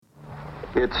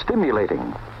It's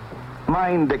stimulating,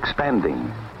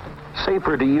 mind-expanding,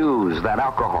 safer to use than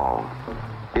alcohol.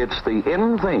 It's the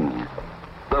in thing,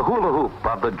 the hula hoop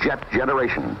of the jet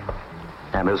generation,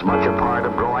 and as much a part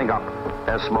of growing up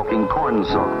as smoking corn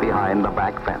silk behind the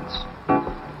back fence.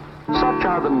 Such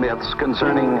are the myths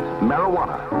concerning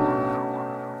marijuana.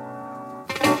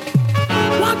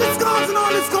 What is causing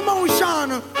all this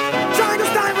commotion? Trying to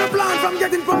stifle a plan from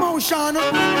getting promotion.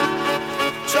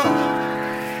 Sure.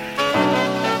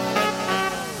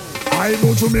 I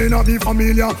know you may not be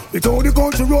familiar with how the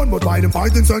country run, but why them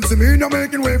fighting sense to me, not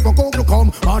making way for coke to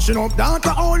come. Mashing up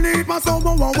data, only for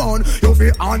someone one. You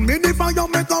feel on me, the fire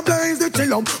make a blaze the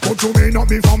chillum. But you may not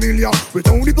be familiar with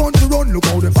how the country run. Look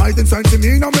how them fighting sense to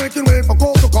me, not making way for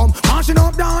coke to come. Mashing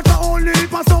up data, only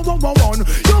for someone one.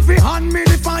 You feel on me,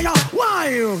 the fire.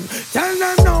 Why? Tell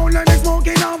them now, let me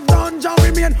smoking up ganja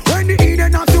remain. When the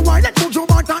Eden not the why, let put your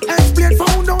back and explain.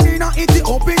 Found down in a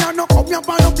Ethiopia, no come here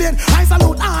on the plane. I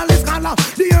salute all this.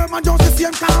 The herb and just the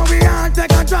same car we all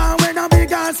take a draw when a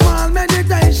big and small.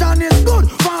 Meditation is good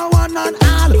for one and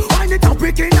all. Why the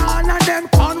topic in all of them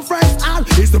conference all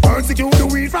is to persecute the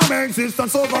weed from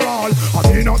existence overall.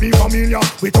 I may not be familiar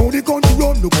with how the country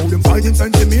run. Look how them fighting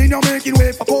sense to me, now making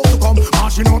way for coke to come.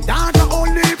 Mashing up data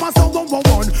only for someone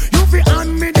one. You feel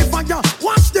on me the fire,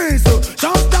 watch this.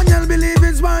 Just Daniel believe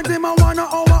his words, him a one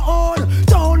of our own.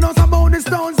 Told us about the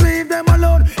stones, leave them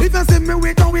alone. If you see me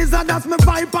with a wizard, that's my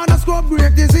vibe on a scrub.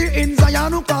 Great disease in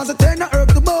Zion who cause a ten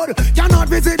herb to bud. Cannot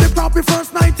visit the property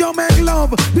first night you make love.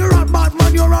 The rat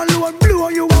Batman you're alone, blow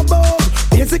you above.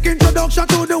 Basic introduction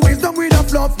to the wisdom with a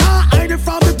fluff. Now hide it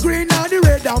from the green and the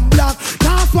red and black.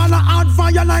 Now swallow hard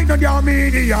fire like the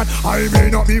Armenian. I may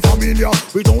not be familiar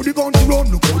with how the country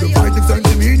run. Look how the fighting sense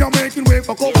to me, you're making way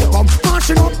for coke to come.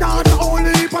 Mashing up that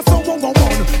only for someone one.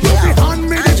 You be hand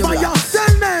me the fire,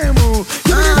 tell them.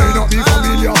 You may not be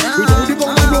familiar with how the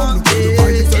country run. Look how the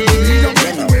fighting sense to me, you're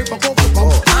making way for coke to come.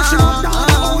 Mashing up that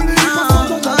only for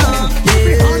someone one. You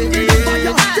be hand me the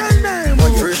fire, tell them.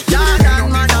 First Jordan,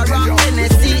 man, a rock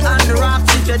Tennessee and the rocks.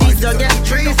 If you this, you get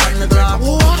three from the Glock.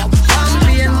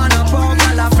 Champagne, man, a pop,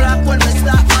 all a flap. When me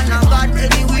stop, man, I got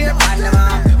anywhere on the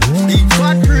map. Big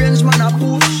fat range, man, a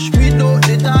push. Without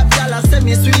the top, y'all a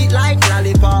semi-sweet like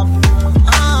lollipop.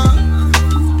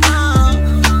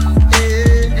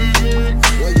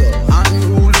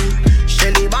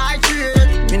 Shelly by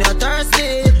trade, me not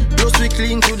thirsty. Plus we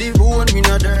clean to the bone, me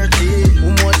not dirty. Who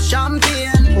much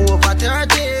champagne, over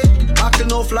 30. Back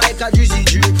enough like a juicy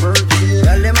drip birthday.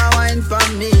 Tell them a wine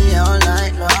from me all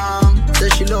night long. Say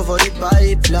she love how the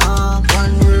pipe long.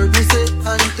 One word me say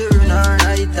and turn her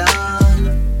right on.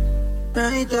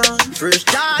 Right on. First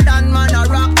Jordan, man, a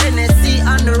rock Tennessee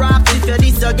and the rock. If you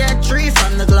this, you get three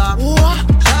from the Glock.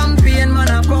 Champagne, man,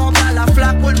 a pop, all a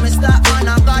flap. When me stop, man,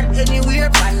 I got anywhere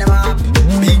on the map.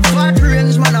 Big fat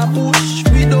range, man, a push.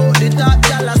 Without the top,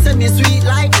 y'all a semi-sweet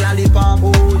like lollipop.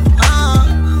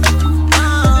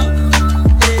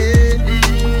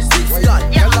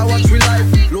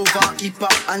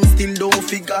 Hip-hop and still don't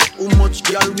figure how much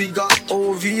girl we got.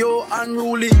 OVO and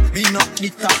Ruli, we not the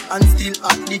top and still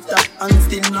at the top and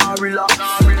still not relax.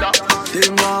 They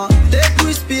want take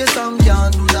with space and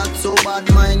can't do that, so bad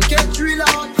mind get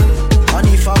relaxed. And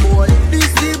if a boy this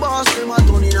the boss, them a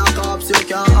turn in a cops, you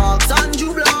can ask and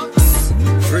you blocks.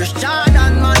 Fresh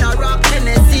Jordan, man, a rock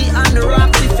Tennessee and the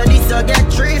rock. If you this, you get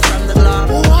three from the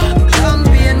Glock.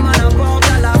 Champagne, man, a pop,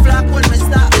 all a flap. When me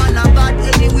stop, man, I got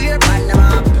anywhere on the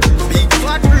map.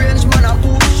 Fat range, man, a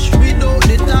push. Without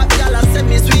the top, y'all a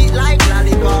semi-sweet like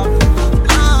lollipop.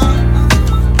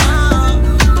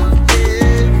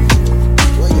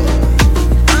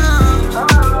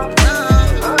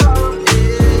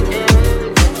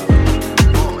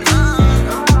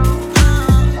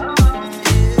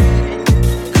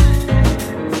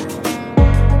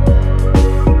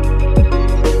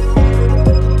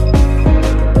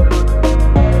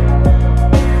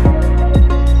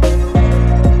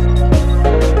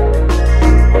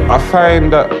 I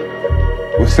find that,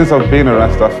 since I've been a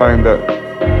Rasta, I find that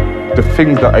the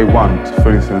things that I want,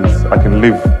 for instance, I can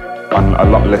live on a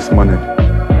lot less money.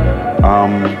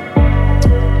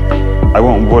 I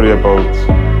won't worry about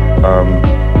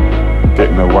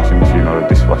getting a washing machine or a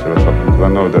dishwasher or something, because I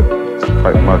know that it's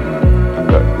quite modern and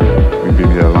that we've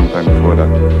been here a long time before that.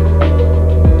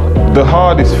 The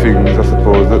hardest things, I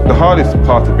suppose, the hardest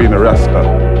part of being a Rasta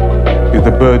is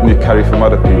the burden you carry from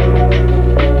other people.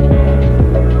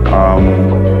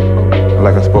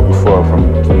 Like I spoke before, from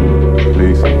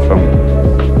police and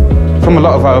from a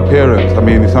lot of our parents. I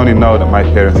mean, it's only now that my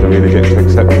parents are really getting to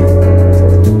accept me.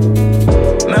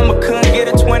 Remember, couldn't get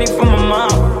a 20 from my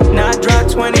mom. Now I drive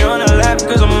 20 on the lap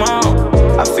cause I'm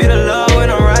on. I feel the love when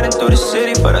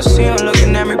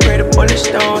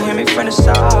me from the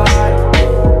side.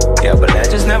 Yeah, but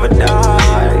legends never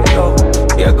die. Yo.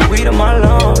 Yeah, good weed in my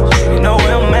lungs. You know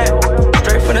where I'm at.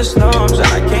 Straight from the slums, and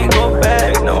I can't go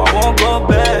back. No, I won't go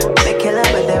back. They killin'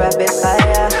 with their rapid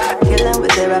fire. Killin'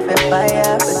 with their rapid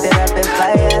fire. With their rapid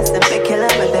fire. Simply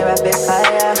killin' with their rapid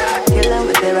fire. Killin'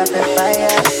 with their rapid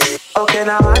fire. Okay,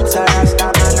 now answer,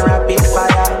 stop and rapid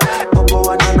fire. Bobo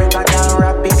wanna break it down,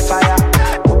 rapid fire.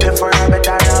 Hoping for a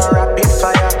better now, rapid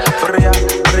fire. Bria,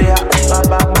 bria, ba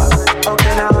ba ba.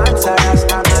 Okay, now answer,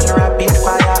 stop and rapid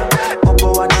fire.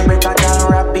 Bobo wanna break it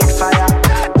down, rapid fire.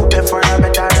 Hoping for a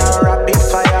better now, rapid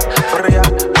fire. Bria,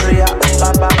 bria, ba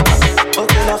ba ba.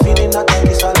 Okay, now feeling that like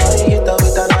it's a lie. Hit her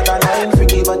with another line,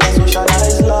 freaky but I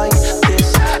socialize like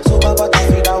this. So Baba to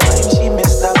feed her wine, she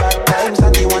missed the bad times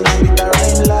that you wanna beat her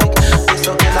rhyme like.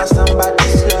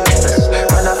 Somebody's love.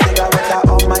 When I figure out that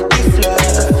almighty flood,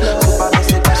 super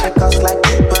messy, she cuss like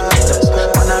the birds.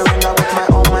 When I ring her with my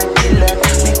almighty love,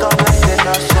 me come like then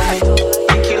I show me.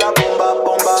 Me kill a bomba,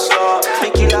 bomba, slow.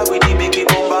 Me kill a with the biggie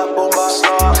bomba, bomba,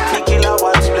 slow. Me kill a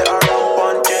one split around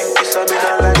one drink. Kiss a bit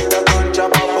of like the gun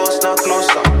jump a post now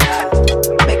closer.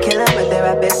 Me kill 'em with their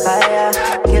rapid fire.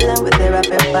 Kill 'em with their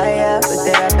rapid fire. With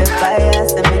their rapid fire.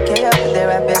 Send me kill up with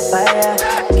their rapid fire.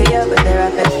 Kill up with their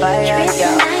rapid fire.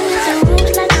 Yeah.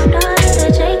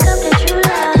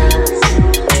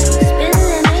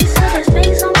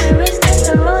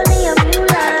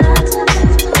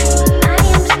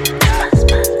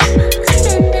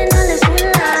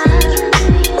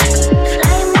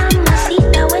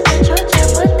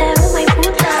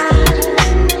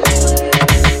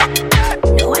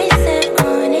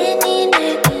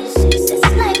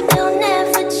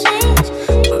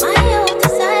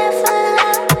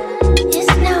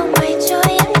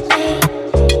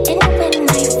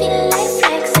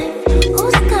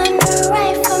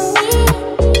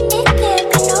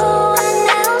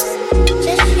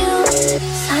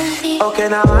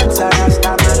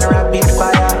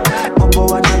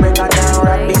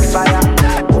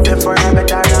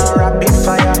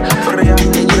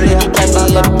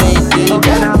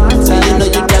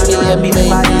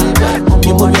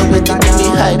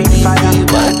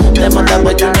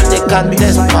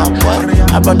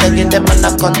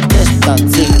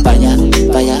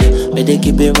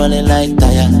 Keep it running like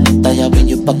tire. Tire when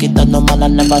you pocket on no man I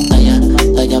never tire.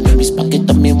 Tire baby spark it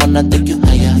on me wanna take you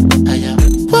higher, higher.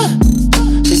 What?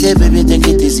 She said baby take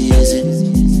it easy, easy.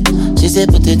 She said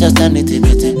put it just a nitty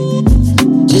bitty.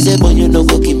 She said boy you no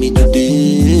go give me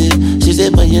today. She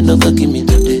said boy you no go give me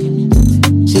today.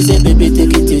 She said baby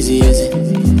take it easy, easy.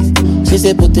 She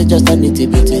said put it just a nitty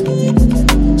bitty.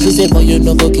 She said boy you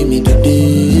no go give me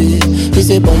today. She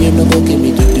said boy you no go give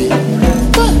me today.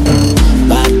 What?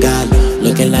 Bad girl.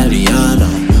 Looking like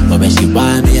Rihanna, but when she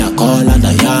buy me, I call her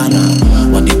Diana.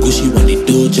 When the Gucci, when the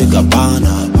Dolce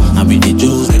Gabbana, I'm in the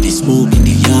juice, with the smoke in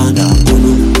the Yana.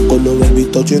 Colo, when we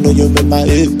touch, you know you make my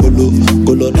head colo.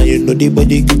 Now you know the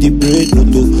body give the bread, no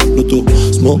to.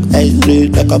 Smoke ice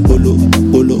red like a polo.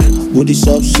 Booty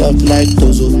soft like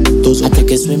Tozo. I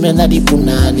take a swimming at the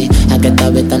punani. I get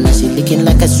her wet and she licking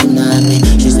like a tsunami.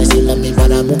 She says she love me,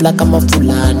 but I move like I'm a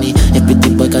Fulani. If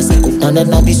pretty boy can say cook down,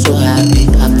 then I'll be so happy.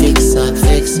 I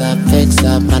fix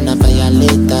up, man, I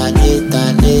violate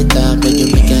later. When you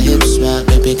make your hips swap,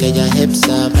 baby, get your hips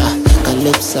up. Got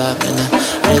lips up and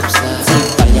lips up.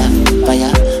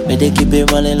 Fire, but they keep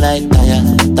it running like tire.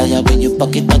 Tire when you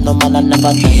pocket, but no man I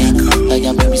never tire.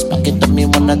 Tire baby, spark it on me,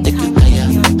 wanna take you higher.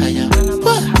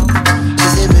 What? She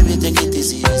said, baby, take it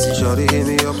easy. Shorty hit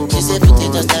me up she said, but they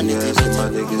just stand it.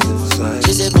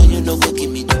 She said, but you no go give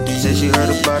me today. Said she heard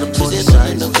about the boy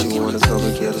size, and she wanna come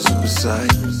and get a super size.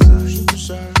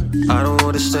 I don't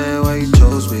understand why you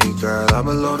chose me, girl. I'm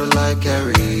a loner like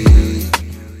Carrie.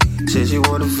 Said she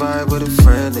wanna vibe with a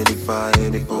friend, and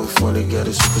they both wanna get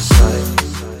a super size.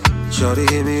 Shorty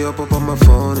hit me up on my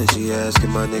phone, and she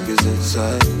asking my niggas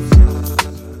inside.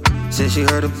 Said she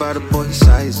heard about the boy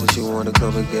size, and she wanna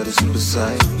come and get a super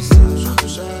size.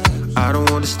 I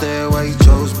don't understand why you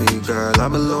chose me, girl.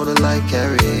 I'm a loner like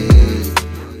Carrie.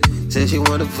 Said she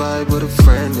wanna vibe with a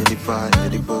friend, and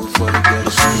they both wanna get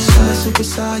a super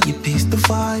side, you piece the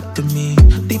vibe to me.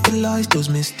 Deeper lies, those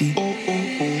misty.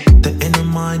 The inner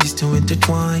mind is too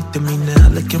intertwined to me now.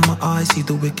 Look in my eyes, see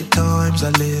the wicked times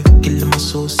I live. Killing my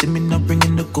soul, see me now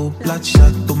bringing the gold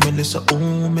bloodshot. 2 minutes of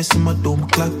messing my dome,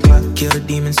 clack. Kill the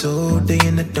demon so they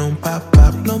in the dome, pop.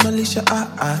 No militia,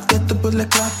 get the bullet,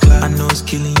 clack. I know it's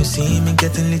killing you, see me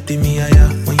getting lit in me,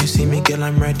 When you see me, girl,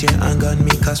 I'm right here, I got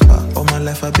me Casper. All my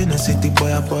life I've been a city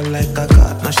boy, I bought like a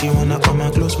cat. Now she wanna come my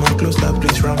close, that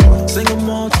place rap. Sing them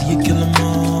all till you kill them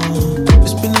all.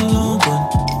 It's been a long one.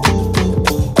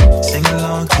 Sing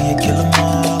along till you kill them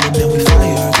all. And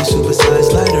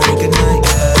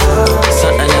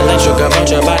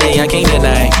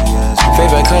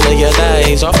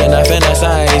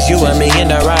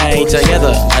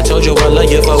together. I told you I love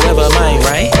you forever, mine,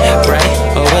 right? Right?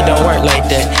 Oh, it don't work like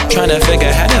that. Tryna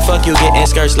figure how the fuck you getting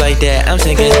skirts like that. I'm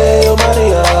thinking, hey, oh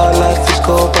Maria, life is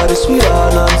cold, but it's sweet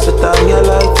on sit down, you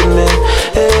like to me.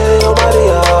 Hey, oh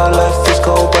Maria, life is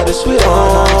cold, but it's sweet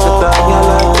on sit down, you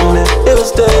like to me. It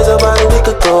was days about a week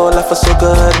ago, life was so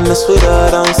good and it's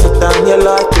sweeter, don't sit down, you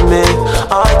like to me.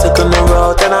 I took on the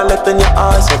road, then I looked in your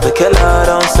eyes, said the killer,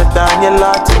 don't sit down, you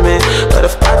like to me. But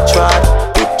if I tried,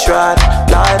 you tried,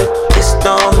 lied it, it's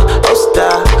done, oh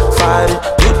stop, fight it,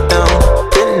 you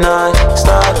don't, deny,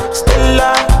 start, still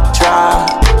I try,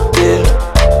 yeah.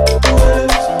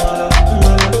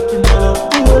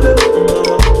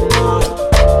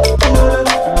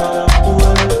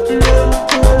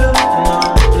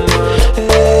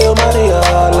 Hey, oh Maria,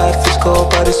 life is cold,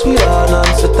 but it's sweet on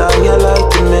sit down, you like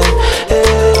to me.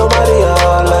 Hey, oh Maria,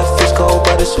 life is cold,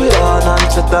 but it's sweet on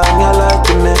sit down, you like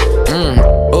to me.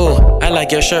 Ooh, I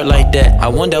like your shirt like that. I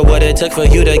wonder what it took for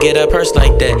you to get a purse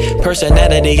like that.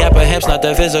 Personality, yeah, perhaps not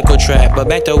the physical trap. But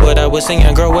back to what I was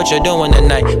saying, girl, what you doing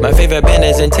tonight? My favorite band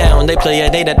is in town, they play a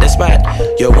date at the spot.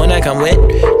 You wanna come with?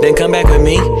 Then come back with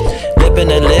me. Lip in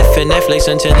the lift and Netflix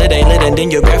until it ain't lit. And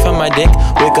then you grab from my dick.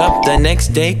 Wake up the next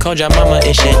day, called your mama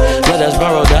and shit. Let us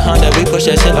borrow the Honda, we push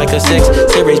that shit like a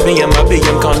 6 Series B in my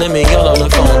BM, calling me all on the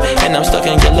phone. And I'm stuck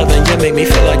in your love and you make me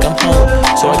feel like I'm home.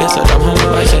 So I guess that I'm home,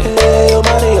 I say, hey, oh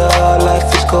Maria,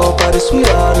 life is cold, but it's sweet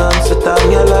on sit down,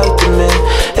 you like to me.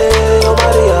 Hey, oh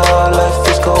Maria, life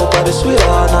is cold, but it's sweet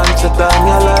on sit down,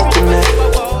 you like to me.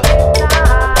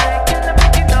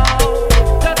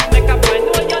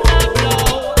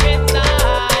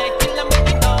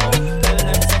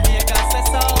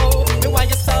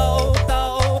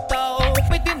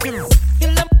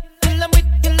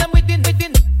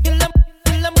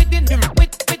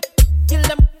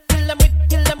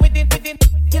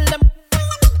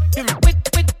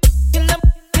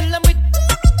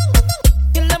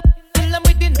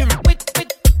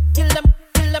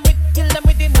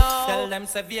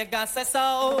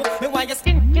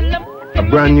 A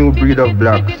brand new breed of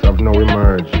blacks have now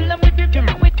emerged,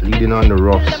 leading on the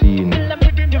rough scene,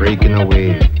 breaking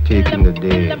away, taking the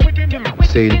day,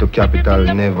 saying to capital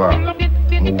never,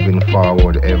 moving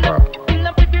forward ever.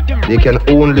 They can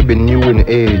only be new in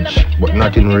age, but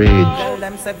not in rage.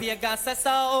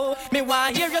 Me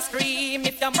want hear you scream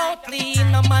if your mouth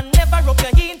clean. No man never rub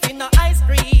your hint in no ice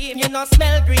cream. You no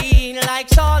smell green like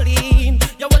Charlene.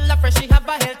 You will have fresh, you have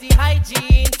a healthy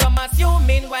hygiene. Some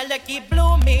assuming while you keep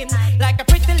blooming like a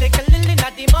pretty little lily in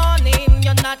the morning.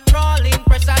 You're not crawling,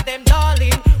 pressure them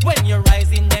darling. When you're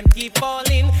rising, them keep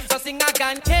falling. So sing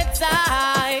again, kids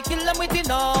I kill them with you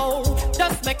know.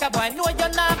 Just make a boy know you're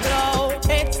not glow.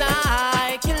 Kids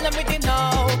I kill them with you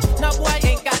know. No boy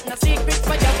ain't got no secrets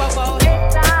for your bubble.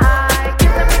 Kids I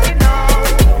kill them with you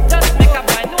know. Just make a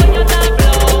boy know you're not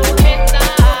glow. Kids I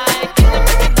kill them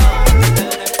with you know.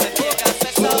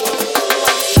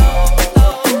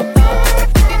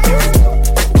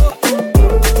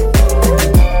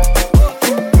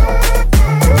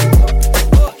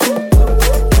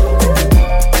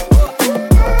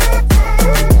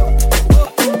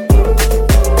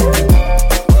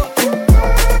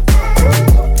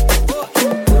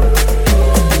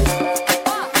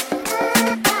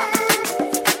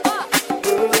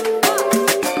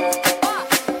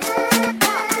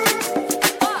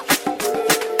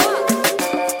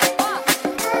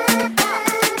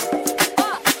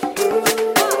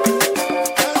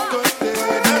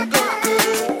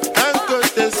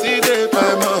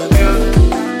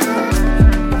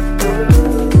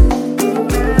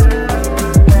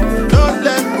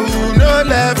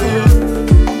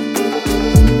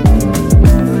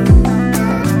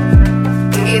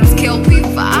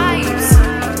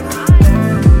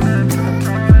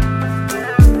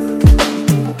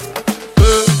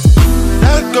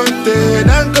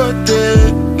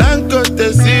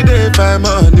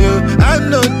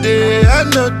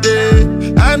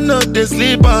 They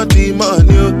sleep on the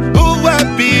money. Who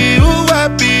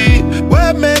happy?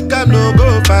 Where make I no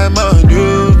go find money?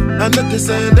 I not to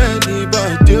send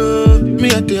anybody. Me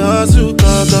at the hustle,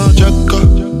 cause I'm check up.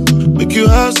 Make you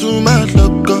hustle, my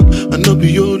luck up. I know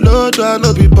be your lord, I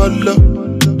know be baller.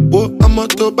 Oh, I'm a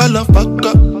to baller, fuck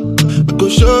up. I go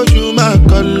show you my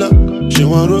color. She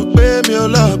want to pay me a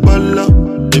lot, baller.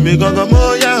 Let me go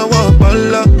more, yeah, I want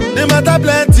baller. They matter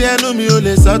plenty, I know me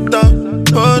only satan.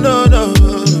 Oh, no, no.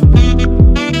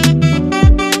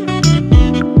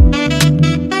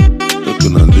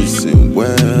 Gonna listen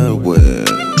well.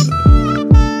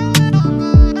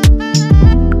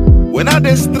 When I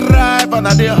dey strive and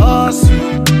I dey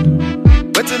hustle,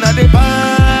 waiting I dey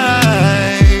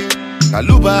find,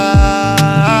 Kaluba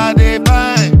I dey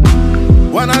find.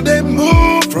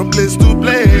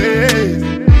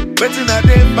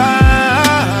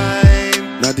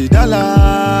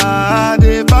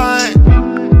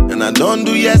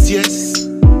 yes, yes,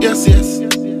 yes, yes.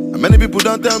 And many people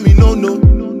don't tell me no, no,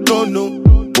 no, no.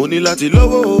 Money láti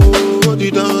lówó, di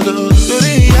dandan.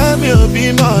 Torí ìyá mi ò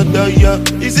bí mọ̀ ọ̀dọ̀ yọ.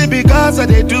 Is it because I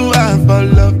dey do am for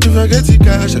love? If I get the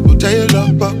cash, I go tell you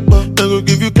love, papa. I go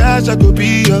give you cash, I go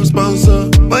be your sponsor.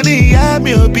 Money ìyá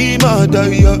mi ò bí mọ̀ ọ̀dọ̀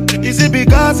yọ. Is it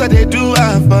because I dey do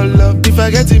am for love? If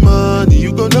I get the money,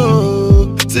 you go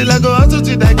know. Till I go out to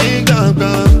that kingdom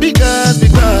come. Because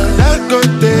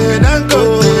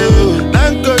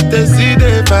Dangote, see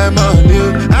they find money.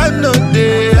 I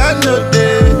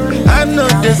know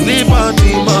they sleep on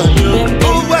the money.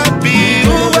 Who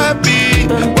happy,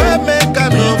 where make I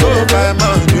no go find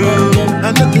money? I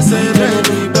know they send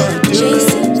anybody.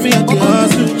 Me at the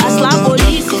hustle. I slap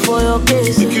police for your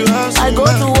case. I go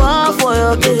to war for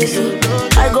your case.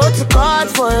 I go to court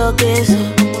for your case.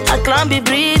 I climb the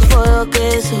bridge for your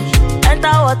case.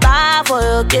 Enter water for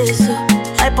your case.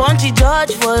 I punch the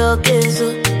judge for your case.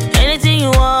 Anything you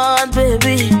want,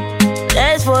 baby,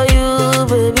 that's for you,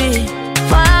 baby.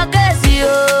 For your case,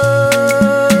 yo.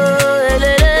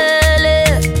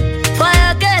 For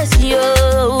your case, yo.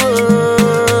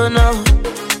 No.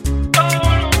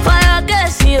 For your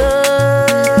case, yo.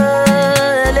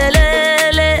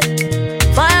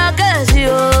 For your case,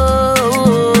 yo.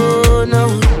 No.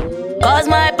 Cause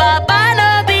my papa no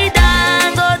be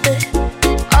Dangote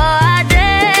or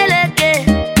Adeleke,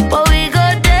 but we go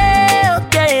there,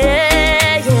 okay,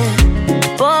 yeah, yeah.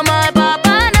 But my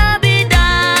papa no be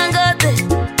Dangote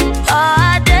or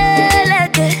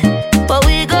Adeleke, but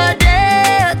we go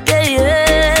there, okay,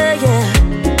 yeah, yeah,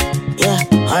 yeah.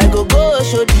 I go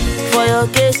Oshodi for your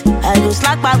case, I go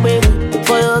slack back baby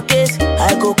for your case,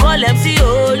 I go call MC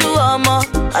Oluomo,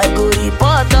 I go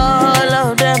report all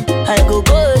of them, I go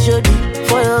Oshodi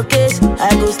for your case, I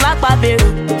go slack baby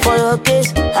for your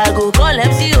case, I go call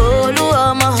MC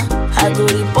Oluomo, I go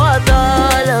report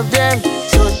all of them.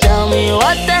 So tell me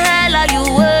what the hell are you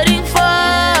waiting for?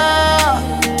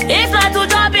 If not to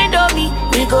drop Indomie,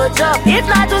 we go drop. If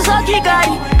not to suck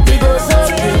Gary, we go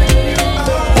suck it.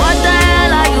 What the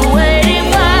hell are you waiting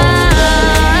for?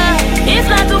 If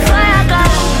not to fry a car,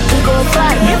 we go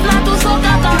fry. If not to suck a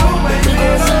car, we go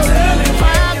suck.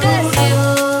 Fire gets you.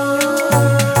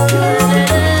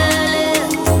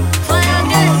 Fire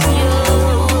gets you.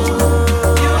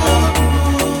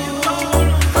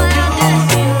 Fire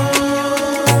gets you.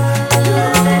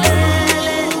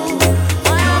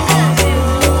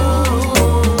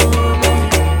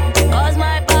 Cause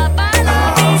my papa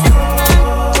knows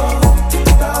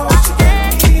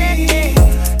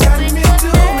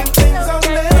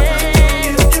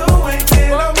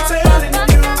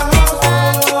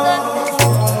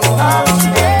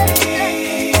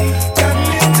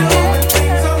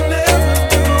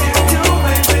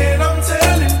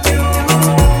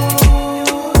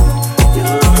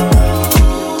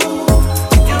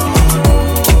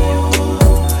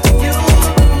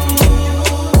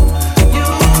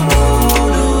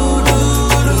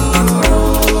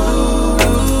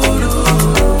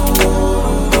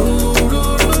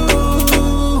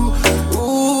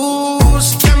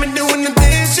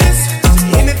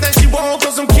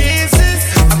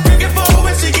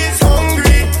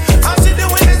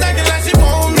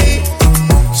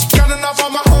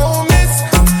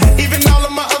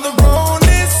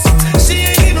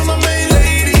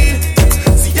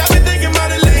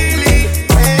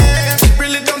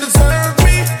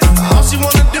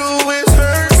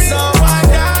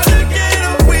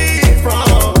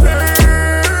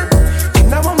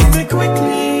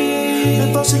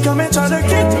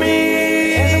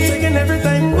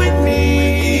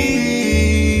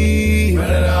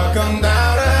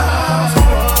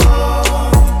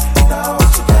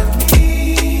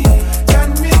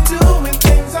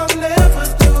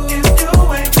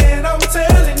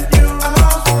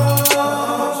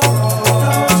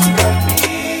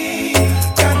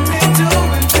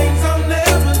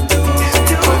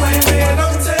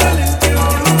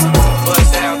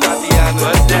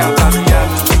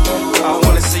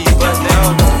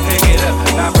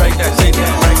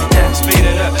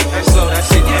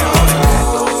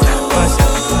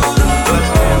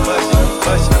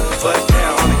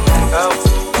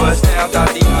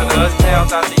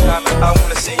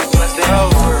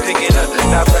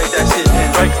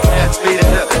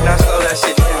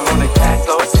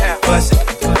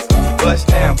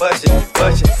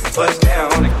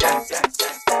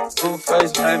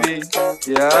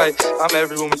I'm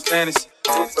every woman's fantasy.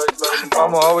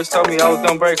 Mama always told me I was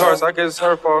gonna break hearts. I guess it's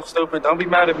her fault, stupid. Don't be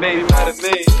mad at me,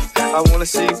 I wanna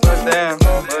see you bust down.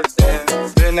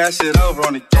 bend that shit over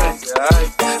on the gang.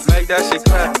 Yeah, make that shit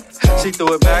clap. She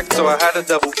threw it back, so I had to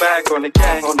double back on the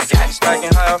gang.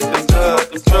 Stacking high off them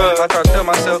drugs. I tried to tell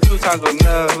myself 2 times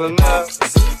enough.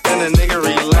 Then the nigga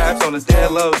relapsed on the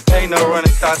dead low. Ain't no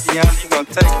running, Tatiana. You gon'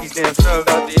 take these damn drugs,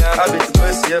 Tatiana. I beat the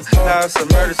pussy up, now it's a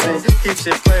murder scene. Keep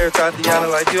shit player, Tatiana,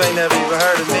 like you ain't never even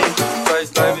heard of me.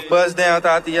 Buzz down,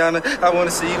 Tatiana. I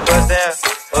wanna see you buzz down.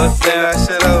 Buzz down, that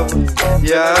shit over.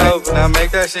 Yeah, over. Now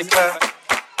make that shit clap.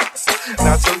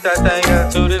 Now toot that thing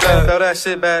up, toot it up, throw that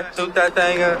shit back, toot that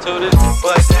thing up, toot it.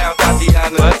 Buzz down,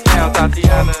 Tatiana, buzz down,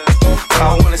 Tatiana.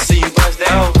 I wanna see you buzz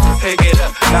down, pick it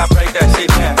up, now break that shit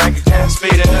down, break it down,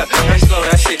 speed it up, and slow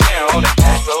that shit down on the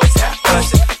gas, slow it down,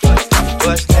 buzz it,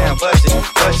 buzz down, buzz it,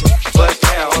 buzz it, buzz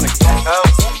down on the gas, oh,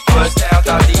 buzz down,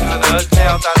 Tatiana, buzz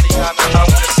down, Tatiana. I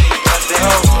wanna see you buzz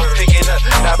down, pick it up,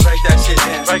 now break that shit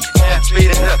down, break it down,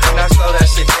 speed it up, now slow that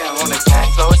shit down on the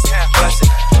gas, slow it down, buzz it.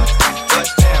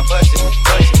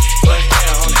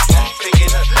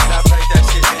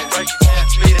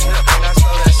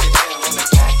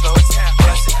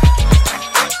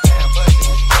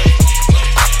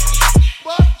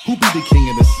 Who be the king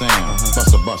of the sound?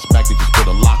 Bust a bus back, they just put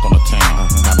a lock on the town.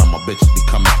 Now that my bitches be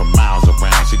coming from miles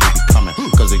around. See, they be coming,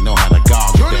 cause they know how to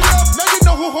gouge it down. Now you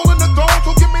know who holding the throne,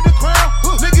 so give me the crown.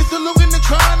 Niggas saluting and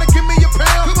trying to give me a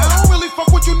pound. I don't really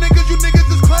fuck with you niggas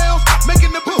is clowns.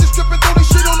 Making the bitches strip and throw this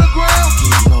shit on the ground.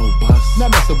 Now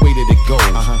that's the way that it goes.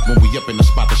 When we up in the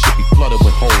spot, the shit be flooded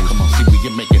with holes. See, we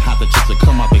get make it hot, the chicks that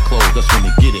come out they clothes. That's when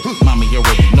they get it. Mommy, you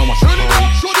already know I turn it up.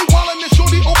 Shorty wildin' and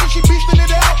shorty open, she beastin' it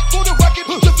out. For the record,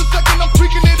 just a second, I'm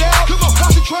freaking it out. Come on,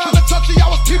 how she trying to touch it, I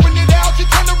was peeping it out. She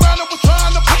turned around and was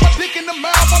trying to put my dick in the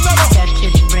mouth. I let her touch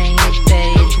it, bring it,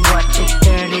 babe. Watch it,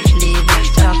 dirty, leave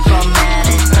it, tough,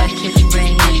 formatted. Touch it,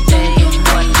 bring it, babe.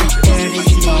 Watch it, dirty,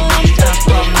 leave it, tough,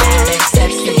 formatted.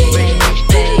 Touch it, bring it,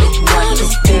 babe. Watch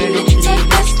it, dirty, leave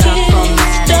it, tough, formatted.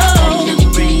 Touch it,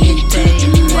 bring it, babe.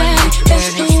 Watch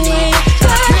it,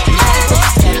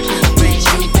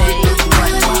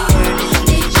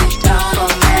 dirty, leave it,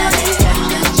 tough, formatted.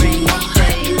 Touch it, bring it, babe. Watch it, dirty, leave it, tough, formatted. Touch it, bring it, babe.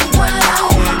 Watch it, make it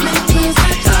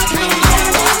tough,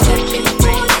 formatted. Touch it,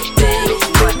 bring it, babe.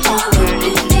 Watch it,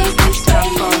 dirty, leave it, tough,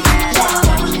 formatted.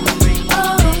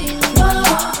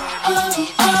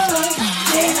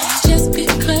 Just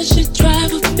because you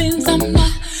drive a Benz, I'm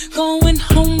not going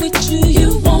home with you. You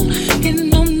won't get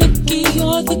no nookie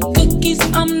or the cookies.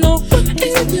 I'm no rookie.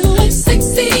 You are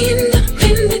sexy,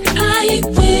 independent. I ain't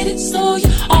with it, so you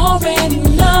already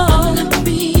know. I'm not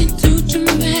being too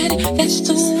dramatic. That's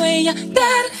the way I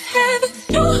gotta have it.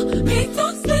 You make no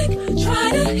slick, try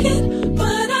to hit,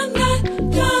 but I'm not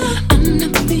gonna. I'm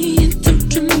not being too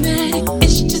dramatic.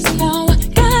 It's just how I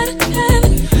gotta have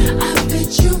it. I bet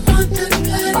you want the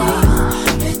bloody.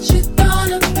 Bet you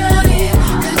thought about it.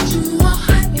 That you are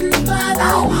hot and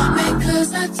bothered. Because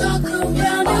I talk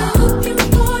around it. Looking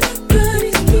for the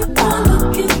goodies. Keep on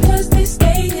looking cause they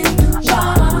stay in the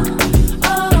jar.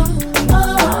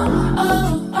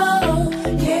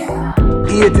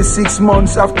 Yeah. 86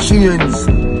 months of chains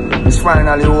is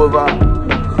finally over.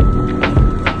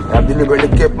 I have deliberately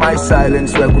kept my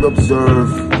silence so I could observe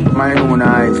with my own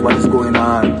eyes what is going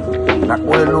on, not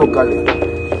only locally,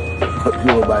 but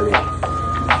globally.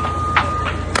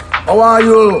 How are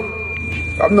you?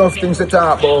 I have enough things to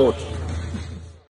talk about.